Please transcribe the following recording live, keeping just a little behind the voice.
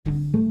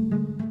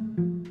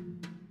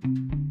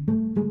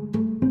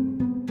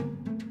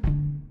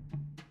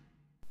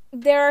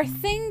there are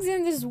things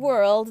in this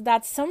world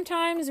that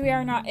sometimes we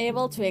are not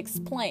able to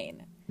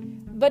explain.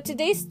 But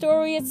today's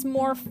story is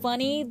more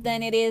funny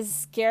than it is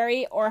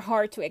scary or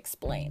hard to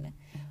explain.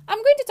 I'm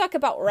going to talk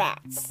about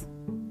rats.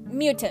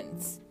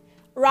 Mutants.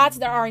 Rats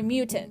that are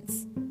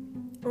mutants.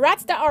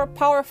 Rats that are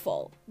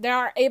powerful, that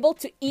are able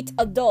to eat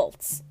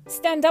adults.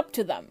 Stand up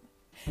to them.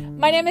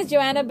 My name is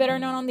Joanna, better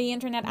known on the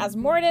internet as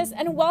Mortis,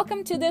 and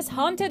welcome to this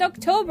Haunted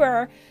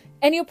October.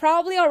 And you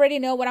probably already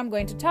know what I'm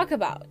going to talk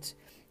about.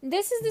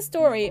 This is the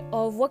story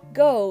of what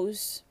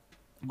goes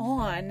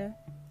on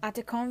at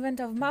the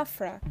convent of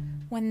MAFRA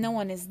when no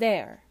one is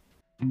there.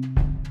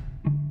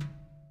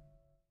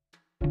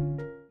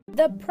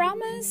 The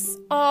premise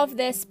of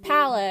this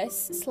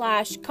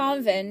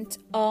palace/convent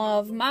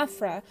of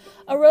MAFRA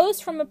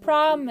arose from a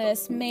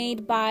promise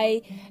made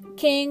by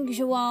King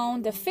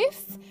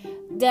𝖍𝖆𝖚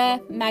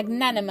the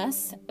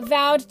Magnanimous,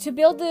 vowed to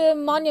build a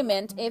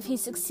monument if he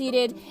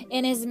succeeded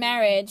in his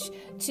marriage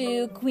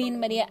to Queen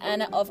Maria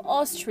Anna of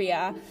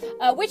Austria,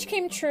 which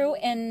came true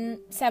in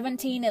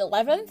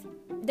 1711,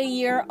 the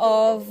year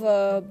of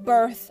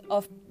birth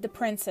of the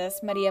Princess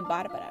Maria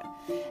Barbara.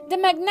 The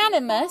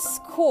Magnanimous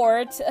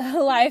court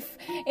life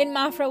in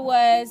MAFRA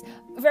was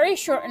very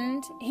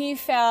shortened. He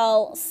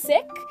fell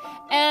sick,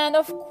 and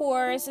of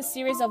course a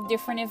series of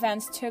different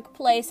events took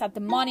place at the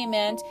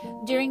monument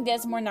during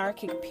this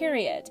monarchic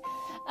period.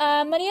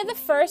 Maria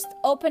I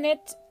opened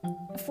it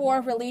for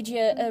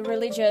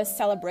religious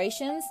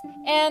celebrations,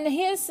 and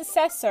his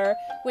successor,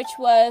 which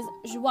was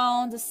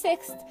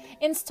𝖍𝖆𝖚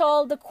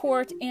installed the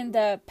court in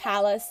the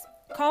palace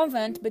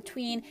convent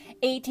between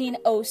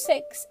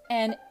 1806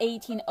 and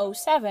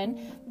 1807,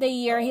 the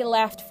year he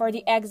left for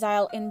the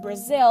exile in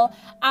Brazil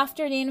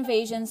after the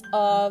invasions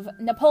of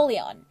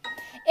Napoleon.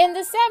 In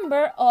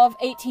December of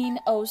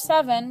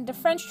 1807, the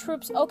French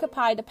troops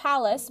occupied the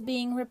palace,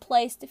 being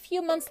replaced a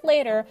few months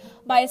later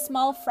by a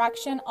small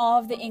fraction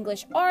of the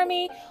English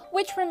army,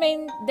 which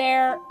remained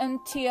there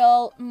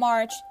until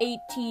March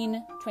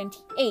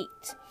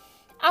 1828.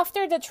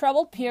 After the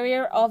troubled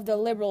period of the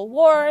Liberal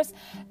Wars,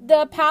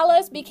 the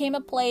palace became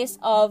a place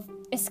of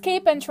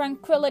escape and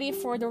tranquility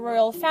for the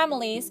royal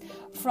families,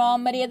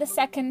 from Maria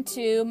II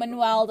to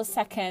Manuel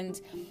II.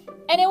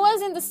 And it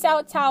was in the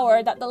South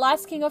Tower that the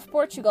last king of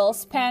Portugal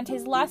spent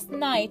his last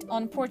night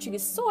on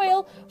Portuguese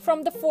soil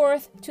from the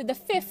 4th to the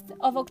 5th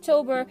of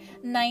October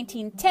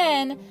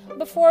 1910,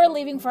 before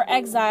leaving for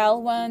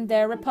exile when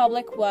the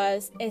Republic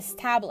was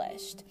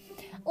established.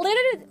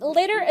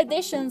 Later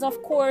editions,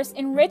 of course,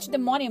 enriched the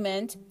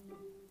monument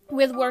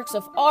with works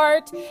of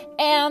art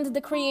and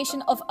the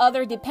creation of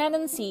other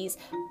dependencies,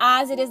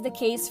 as it is the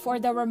case for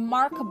the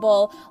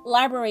remarkable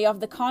library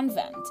of the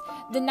convent.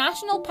 The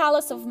National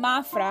Palace of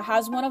MAFRA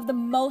has one of the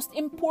most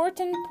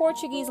important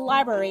Portuguese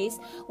libraries,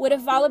 with a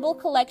valuable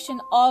collection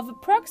of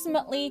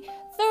approximately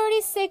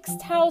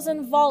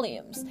 36,000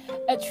 volumes,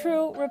 a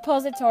true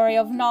repository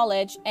of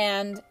knowledge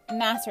and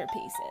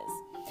masterpieces.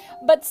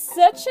 But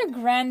such a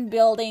grand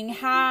building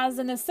has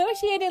an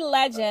associated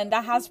legend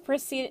that has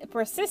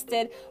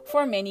persisted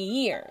for many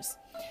years.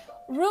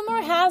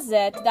 Rumor has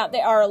it that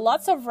there are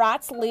lots of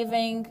rats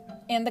living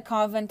in the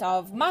convent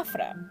of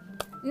MAFRA.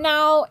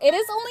 Now, it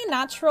is only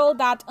natural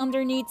that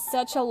underneath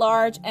such a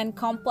large and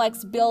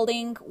complex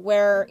building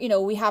where,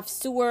 we have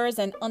sewers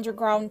and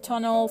underground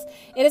tunnels,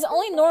 it is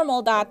only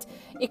normal that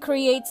it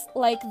creates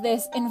like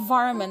this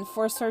environment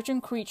for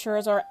certain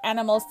creatures or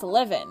animals to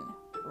live in,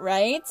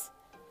 right?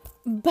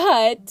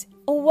 But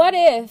what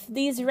if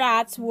these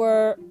rats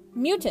were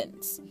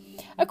mutants?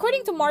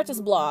 According to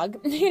Marta's blog,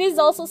 it is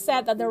also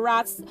said that the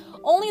rats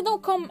only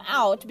don't come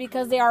out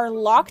because they are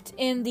locked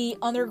in the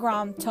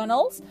underground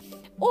tunnels,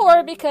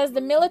 or because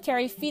the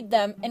military feed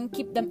them and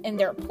keep them in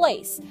their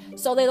place,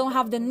 so they don't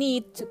have the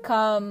need to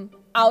come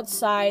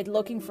outside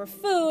looking for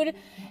food,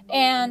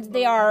 and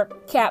they are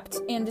kept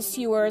in the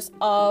sewers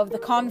of the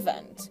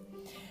convent.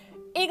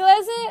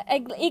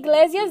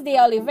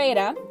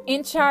 𝖍𝖈𝖙𝖔𝖇𝖊𝖉,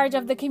 in charge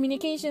of the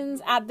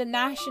communications at the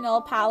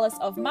National Palace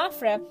of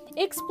MAFRA,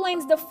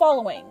 explains the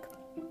following.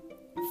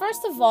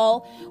 First of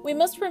all, we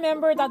must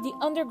remember that the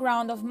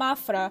underground of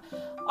MAFRA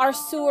are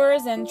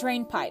sewers and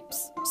drain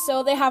pipes,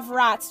 so they have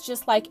rats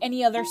just like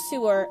any other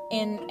sewer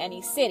in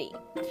any city.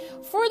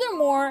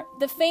 Furthermore,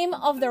 the fame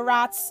of the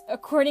rats,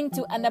 according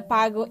to Ana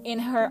Pago in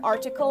her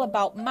article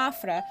about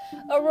MAFRA,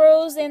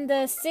 arose in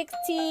the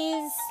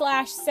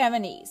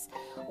 60s/70s,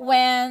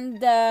 when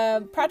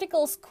the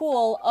practical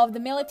school of the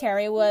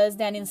military was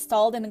then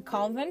installed in a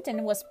convent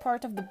and was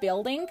part of the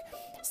building,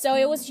 so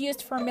it was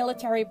used for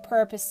military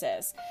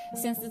purposes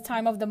since the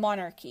time of the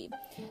monarchy.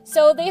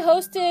 So they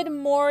hosted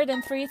more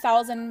than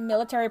 3,000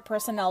 military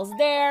personnel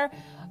there,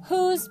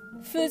 whose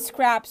food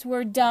scraps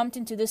were dumped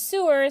into the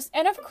sewers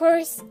and, of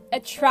course,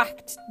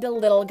 attract the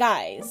little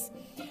guys.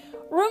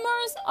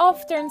 Rumors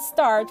often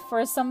start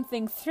for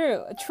something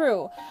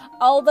true,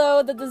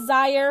 although the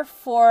desire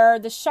for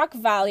the shock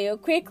value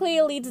quickly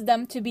leads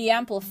them to be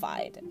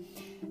amplified.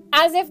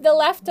 As if the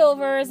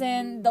leftovers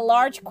in the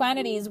large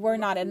quantities were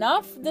not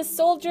enough, the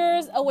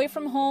soldiers away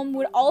from home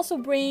would also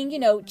bring,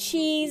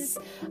 cheese,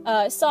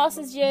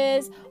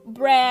 sausages,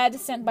 bread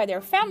sent by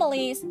their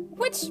families,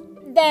 which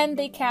then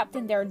they kept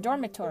in their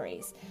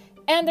dormitories.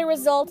 And the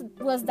result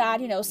was that,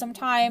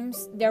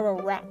 sometimes there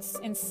were rats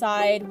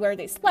inside where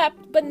they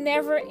slept, but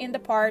never in the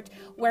part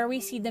where we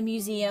see the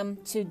museum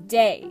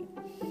today.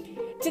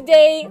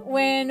 Today,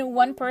 when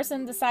one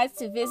person decides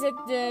to visit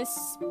the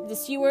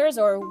sewers,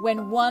 or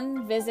when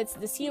one visits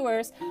the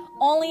sewers,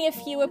 only a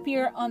few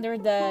appear under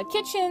the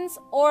kitchens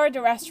or the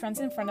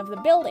restaurants in front of the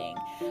building.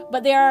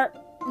 But they are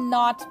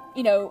not,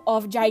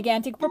 of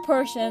gigantic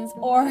proportions,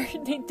 or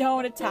they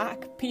don't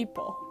attack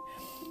people.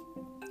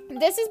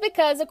 This is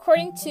because,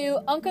 according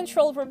to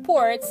uncontrolled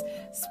reports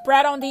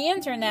spread on the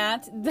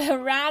internet, the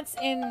rats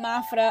in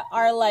MAFRA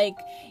are like,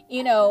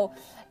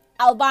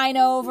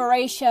 albino,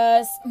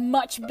 voracious,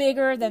 much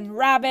bigger than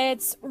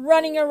rabbits,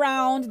 running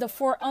around the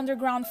 4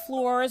 underground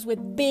floors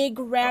with big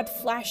red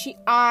flashy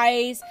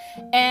eyes.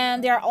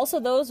 And there are also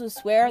those who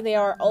swear they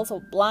are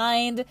also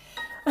blind.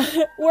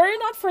 Were it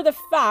not for the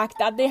fact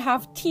that they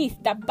have teeth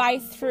that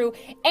bite through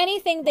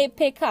anything they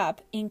pick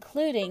up,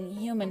 including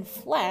human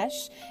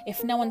flesh,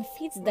 if no one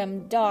feeds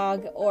them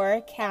dog or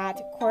cat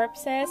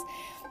corpses,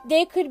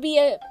 they could be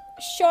a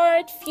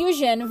short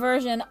fusion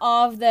version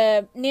of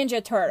the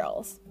Ninja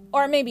Turtles.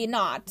 Or maybe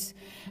not,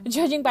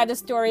 judging by the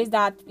stories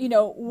that,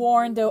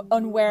 warn the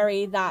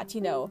unwary that,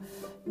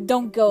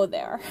 don't go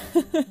there.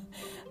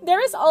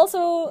 There is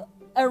also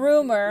a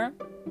rumor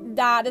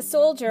that a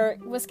soldier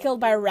was killed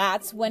by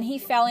rats when he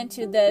fell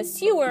into the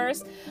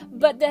sewers,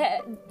 but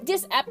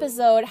this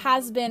episode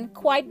has been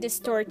quite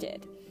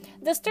distorted.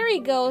 The story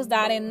goes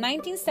that in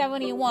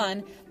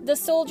 1971, the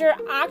soldier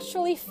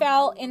actually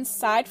fell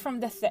inside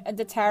from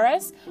the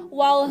terrace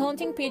while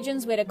hunting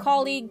pigeons with a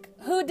colleague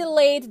who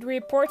delayed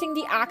reporting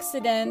the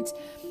accident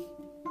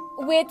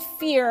with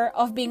fear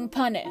of being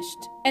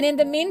punished. And in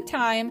the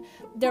meantime,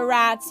 the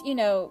rats,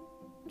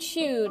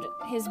 chewed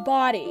his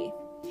body.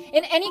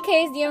 In any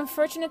case, the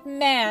unfortunate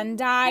man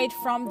died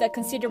from the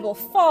considerable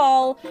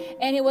fall,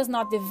 and he was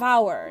not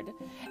devoured.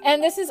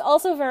 And this is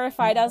also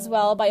verified as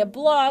well by a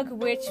blog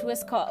which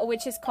is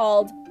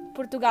called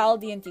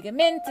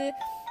𝖍𝖆𝖚𝖙𝖔𝖇𝖊𝖗,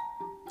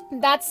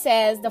 that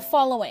says the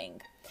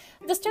following.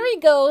 The story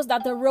goes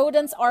that the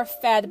rodents are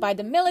fed by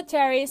the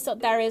military, so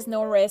there is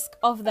no risk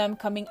of them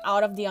coming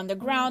out of the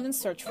underground and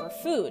search for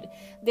food.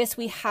 This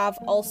we have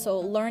also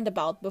learned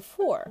about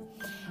before.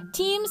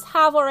 Teams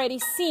have already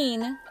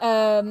seen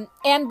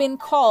and been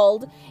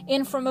called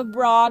in from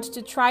abroad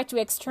to try to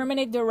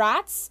exterminate the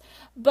rats,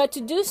 but to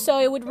do so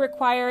it would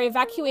require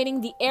evacuating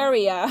the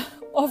area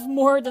of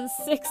more than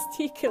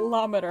 60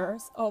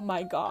 kilometers. Oh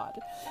my God.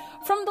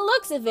 From the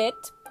looks of it,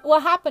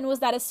 what happened was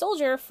that a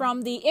soldier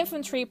from the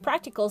infantry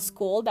practical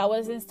school that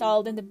was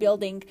installed in the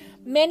building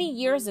many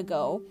years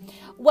ago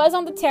was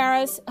on the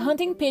terrace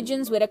hunting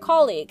pigeons with a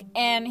colleague,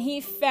 and he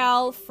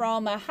fell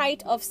from a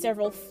height of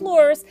several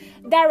floors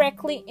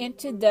directly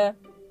into the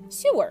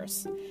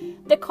sewers.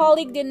 The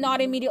colleague did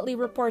not immediately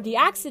report the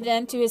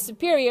accident to his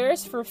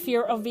superiors for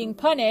fear of being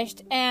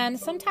punished, and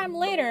sometime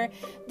later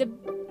the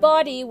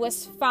body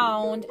was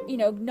found,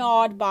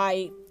 gnawed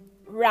by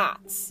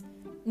rats.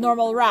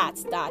 Normal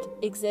rats that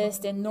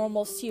exist in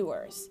normal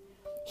sewers.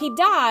 He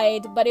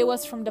died, but it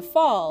was from the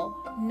fall,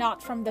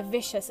 not from the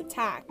vicious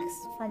attacks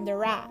from the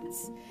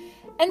rats.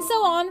 And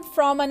so on,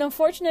 from an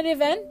unfortunate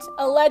event,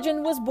 a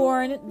legend was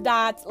born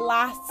that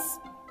lasts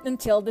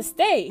until this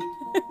day.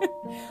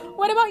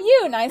 What about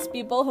you, nice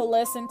people who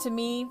listen to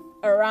me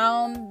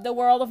around the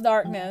world of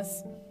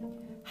darkness?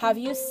 Have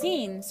you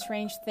seen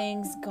strange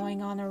things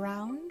going on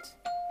around?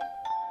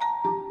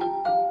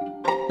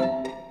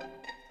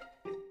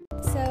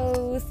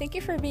 Thank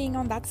you for being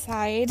on that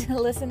side,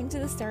 listening to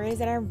the stories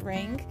that I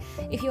bring.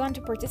 If you want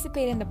to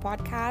participate in the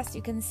podcast,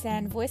 you can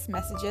send voice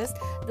messages.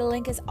 The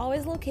link is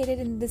always located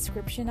in the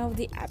description of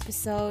the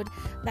episode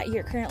that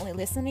you're currently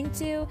listening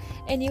to.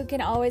 And you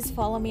can always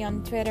follow me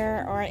on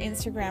Twitter or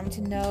Instagram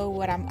to know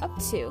what I'm up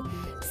to.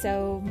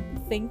 So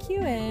thank you,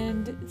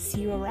 and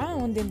see you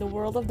around in the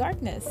world of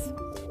darkness.